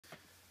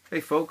Hey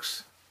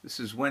folks,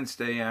 this is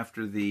Wednesday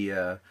after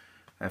the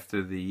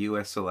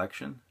U.S.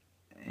 election,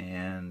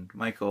 and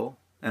Michael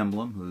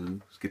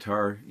Emblem, whose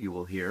guitar you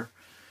will hear,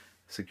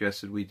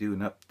 suggested we do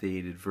an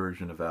updated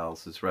version of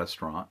Alice's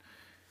Restaurant,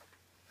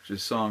 which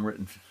is a song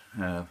written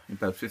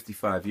about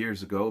 55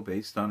 years ago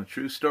based on a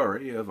true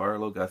story of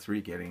Arlo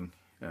Guthrie getting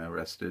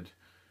arrested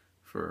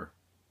for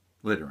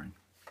littering,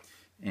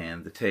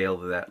 and the tale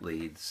that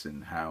leads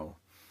and how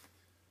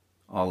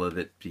all of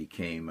it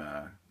became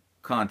a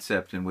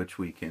concept in which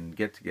we can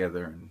get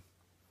together and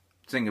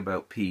sing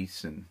about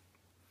peace and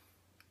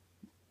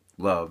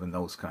love and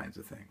those kinds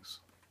of things.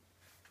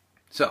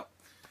 So,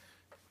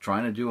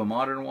 trying to do a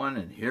modern one,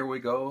 and here we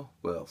go.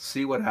 We'll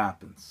see what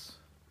happens.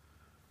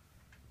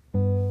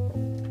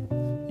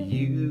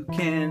 You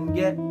can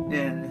get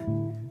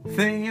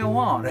anything you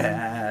want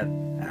at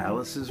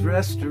Alice's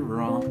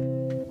Restaurant.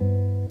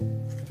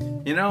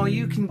 You know,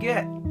 you can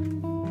get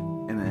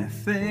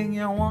anything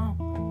you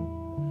want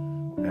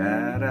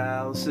at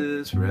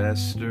Alice's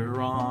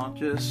Restaurant.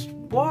 Just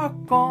walk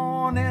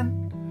on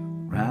in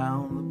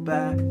round the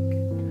back,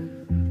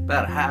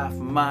 about a half a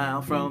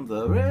mile from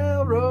the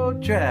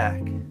railroad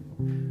track.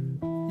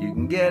 You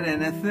can get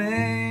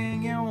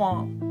anything you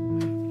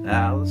want at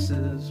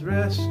Alice's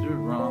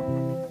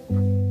Restaurant.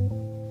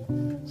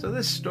 So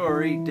this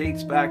story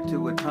dates back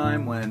to a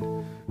time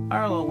when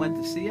Arlo went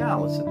to see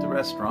Alice at the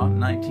restaurant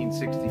in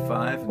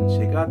 1965, and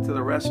she got to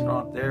the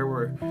restaurant there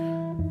where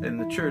in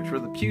the church where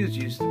the pews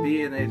used to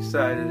be, and they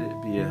decided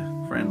it'd be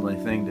a friendly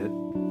thing to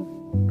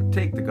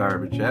take the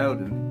garbage out,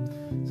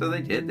 and so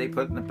they did. They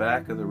put it in the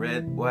back of the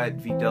red, white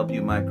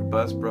VW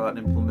microbus, brought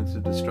implements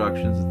of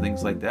destructions and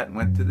things like that, and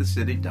went to the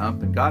city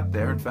dump, and got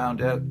there and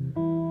found out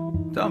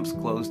dumps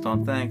closed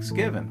on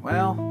Thanksgiving.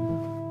 Well,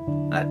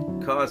 that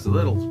caused a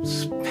little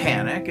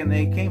panic, and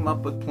they came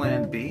up with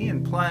Plan B,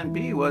 and Plan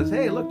B was,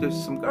 hey, look,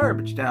 there's some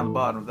garbage down the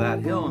bottom of that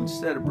hill.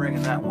 Instead of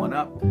bringing that one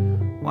up,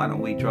 why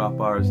don't we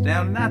drop ours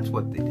down? And that's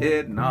what they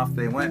did, and off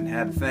they went and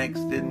had a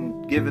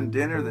Thanksgiving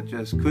dinner that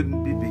just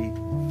couldn't be beat.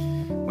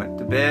 Went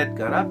to bed,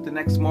 got up the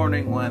next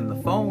morning when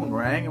the phone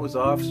rang. It was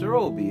Officer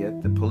Obi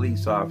at the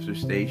police officer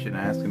station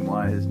asking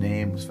why his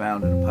name was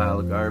found in a pile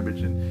of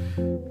garbage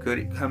and could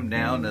he come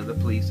down to the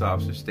police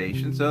officer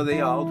station. So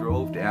they all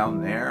drove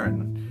down there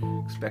and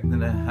expecting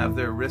to have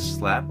their wrists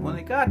slapped. When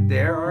they got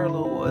there,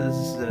 Arlo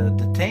was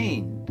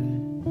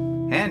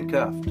detained,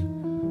 handcuffed,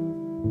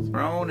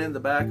 thrown in the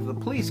back of the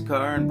police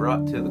car and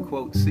brought to the,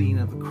 quote, scene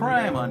of the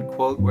crime,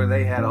 unquote, where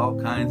they had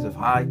all kinds of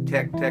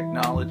high-tech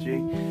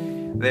technology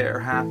there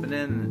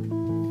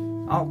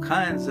happening, all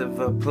kinds of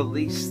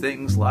police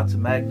things, lots of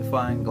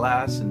magnifying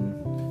glass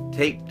and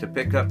tape to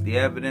pick up the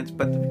evidence.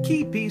 But the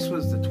key piece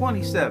was the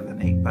 27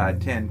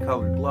 8x10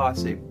 colored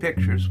glossy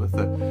pictures with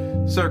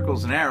the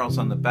circles and arrows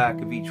on the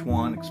back of each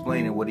one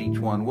explaining what each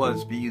one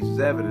was to be used as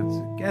evidence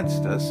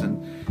against us.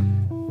 And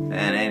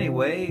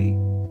anyway,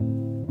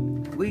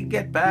 they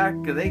get back,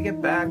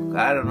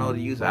 I don't know to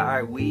use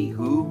I, we,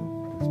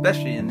 who,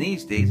 especially in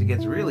these days it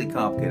gets really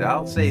complicated.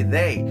 I'll say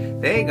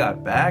they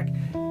got back,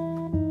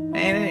 and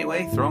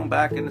anyway, thrown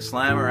back into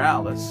Slammer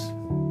Alice.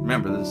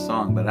 Remember this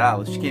song about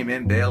Alice? She came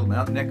in, bailed them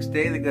out. The next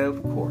day they go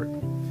to court.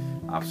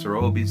 Officer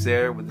Obi's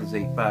there with his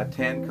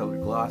 8x10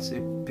 colored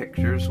glossy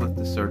pictures with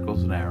the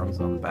circles and arrows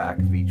on the back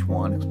of each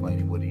one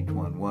explaining what each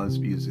one was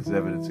used as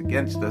evidence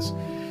against us.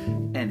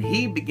 And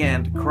he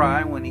began to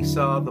cry when he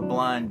saw the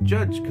blind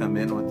judge come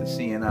in with the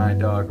CNI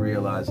dog,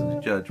 realizing the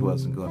judge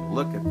wasn't going to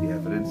look at the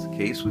evidence. The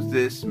case was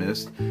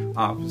dismissed.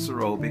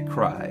 Officer Obi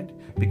cried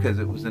because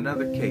it was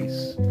another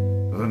case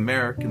of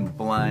American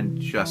blind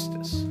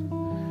justice.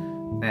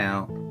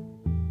 Now,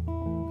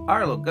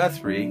 Arlo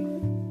Guthrie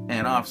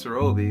and Officer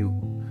Obi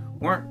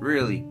weren't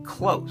really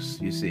close,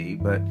 you see,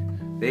 but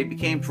they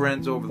became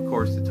friends over the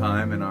course of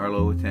time, and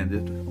Arlo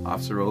attended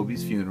Officer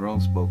Obi's funeral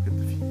and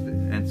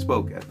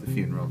spoke at the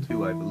funeral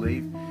too, I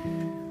believe.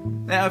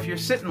 Now, if you're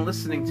sitting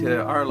listening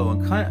to Arlo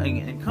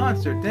in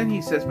concert, then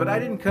he says, but I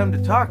didn't come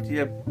to talk to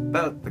you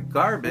about the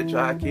garbage,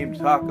 I came to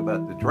talk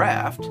about the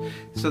draft.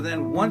 So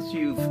then once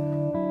you've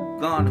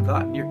gone and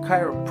gotten your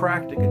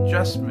chiropractic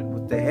adjustment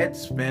with the head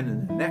spin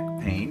and the neck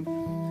pain,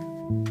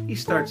 he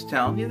starts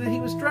telling you that he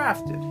was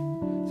drafted.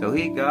 So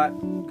he got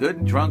good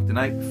and drunk the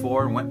night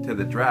before and went to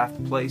the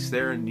draft place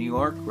there in New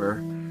York,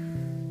 where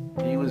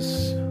he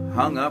was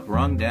hung up,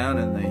 rung down,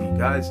 and the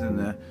guys in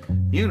the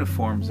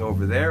uniforms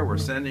over there were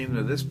sending him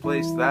to this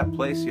place, that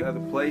place, the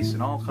other place,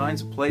 and all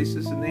kinds of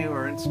places, and they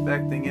were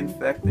inspecting,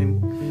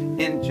 infecting,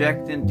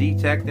 injecting,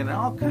 detecting,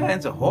 all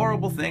kinds of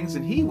horrible things,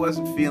 and he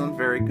wasn't feeling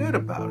very good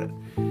about it.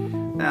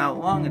 Now,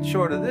 long and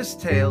short of this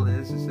tale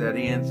is that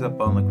he ends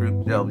up on the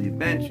Group W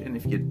bench, and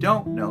if you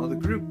don't know, the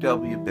Group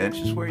W bench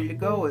is where you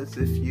go as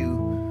if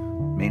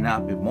you may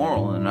not be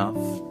moral enough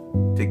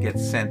to get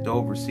sent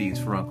overseas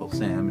for Uncle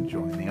Sam and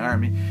join the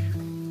army.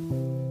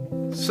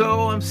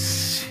 So I'm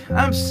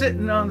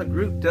sitting on the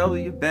Group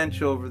W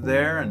bench over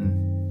there, and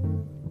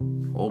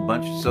a whole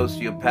bunch of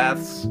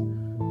sociopaths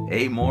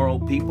amoral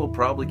people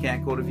probably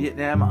can't go to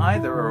Vietnam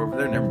either, or over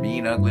there, and they're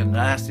mean, ugly,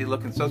 nasty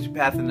looking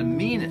sociopath, and the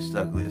meanest,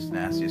 ugliest,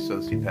 nastiest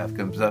sociopath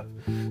comes up,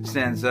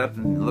 stands up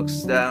and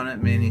looks down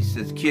at me and he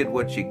says, "Kid,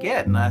 what you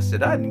get?" And I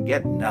said, "I didn't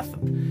get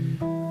nothing."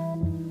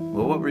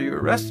 "Well, what were you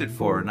arrested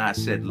for?" And I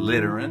said,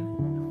 "Littering."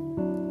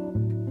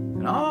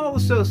 And all the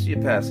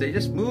sociopaths, they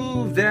just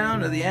moved down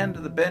to the end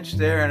of the bench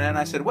there, and then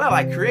I said, "Well,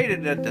 I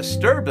created a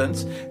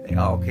disturbance." They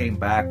all came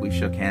back, we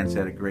shook hands,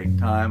 had a great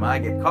time. I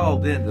get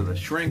called in to the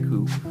shrink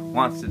who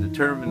wants to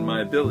determine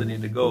my ability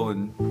to go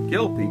and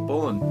kill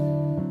people, and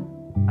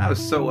I was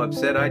so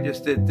upset I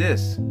just did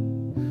this.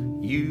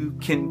 "You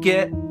can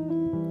get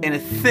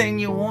anything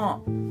you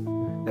want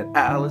at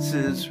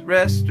Alice's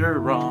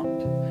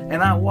restaurant."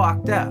 And I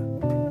walked out.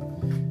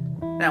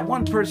 Now,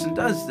 one person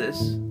does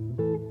this,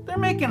 they're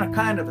making a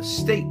kind of a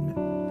statement.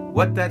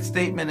 What that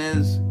statement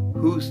is,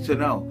 who's to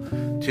know?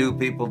 Two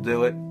people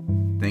do it,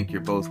 think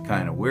you're both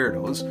kind of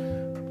weirdos.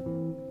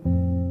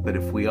 But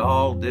if we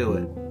all do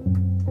it,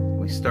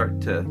 we start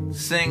to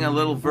sing a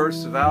little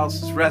verse of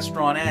Alice's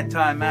Restaurant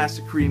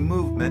anti-massacre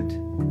movement,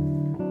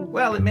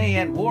 well, it may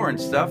end war and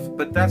stuff,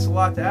 but that's a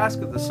lot to ask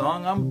of the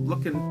song. I'm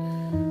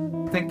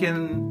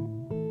thinking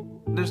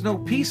there's no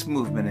peace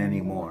movement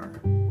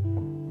anymore.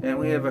 And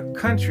we have a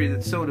country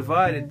that's so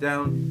divided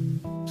down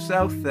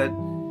south that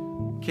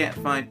can't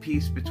find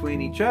peace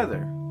between each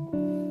other.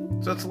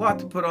 So it's a lot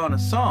to put on a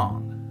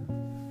song.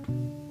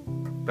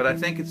 But I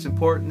think it's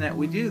important that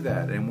we do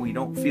that and we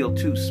don't feel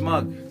too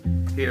smug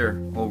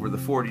here over the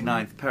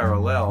 49th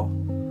parallel,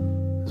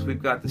 because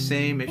we've got the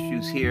same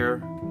issues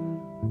here.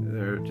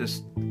 They're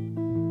just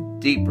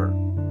deeper.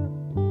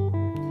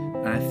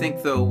 And I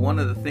think, though, one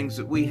of the things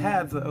that we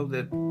have, though,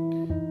 that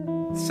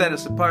set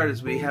us apart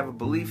is we have a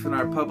belief in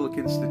our public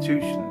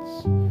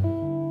institutions.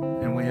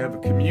 And we have a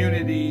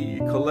community,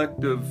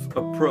 collective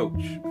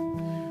approach.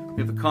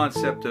 We have the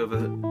concept of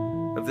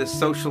this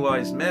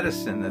socialized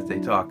medicine that they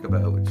talk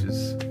about, which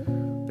is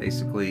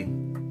basically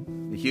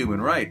the human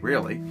right,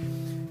 really.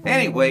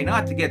 Anyway,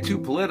 not to get too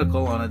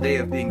political on a day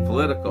of being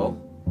political.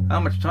 How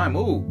much time?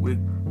 Ooh, we're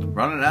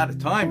running out of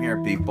time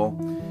here, people.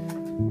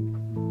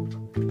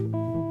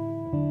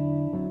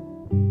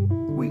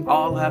 We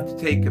all have to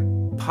take a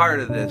part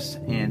of this,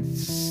 and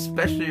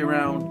especially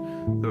around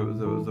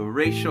the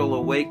racial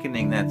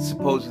awakening that's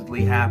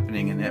supposedly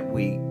happening, and that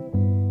we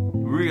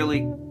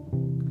really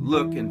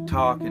look and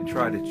talk and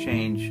try to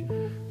change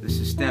the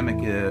systemic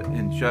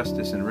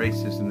injustice and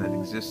racism that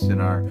exists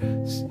in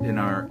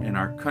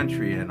our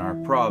country and our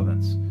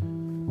province.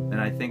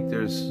 And I think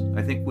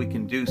we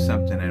can do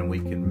something, and we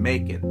can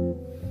make it.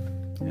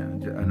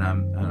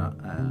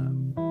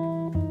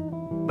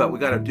 But we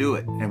got to do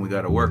it, and we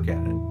got to work at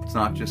it. It's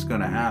not just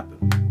going to happen.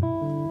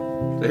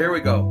 So here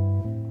we go.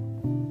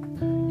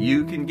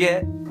 You can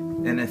get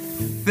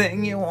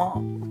anything you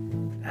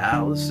want at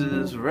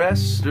Alice's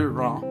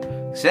restaurant,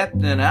 except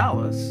in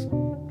Alice.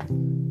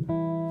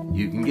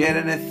 You can get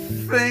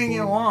anything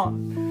you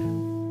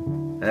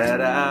want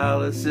at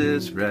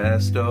Alice's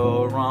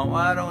restaurant.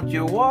 Why don't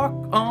you walk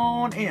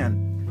on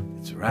in?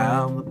 It's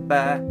around the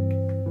back,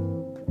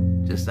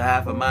 just a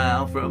half a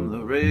mile from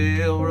the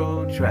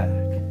railroad track.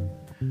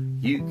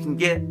 You can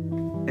get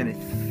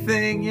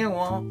anything you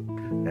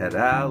want at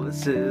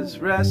Alice's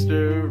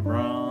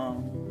restaurant.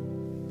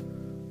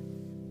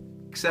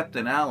 Except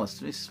in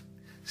Alice.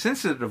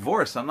 Since the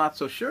divorce, I'm not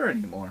so sure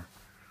anymore.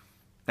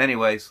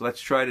 Anyways,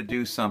 let's try to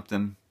do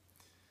something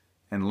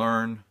and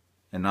learn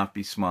and not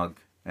be smug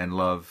and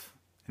love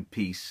and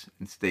peace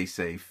and stay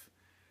safe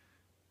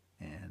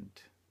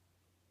and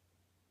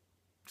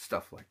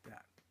stuff like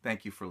that.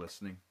 Thank you for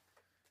listening.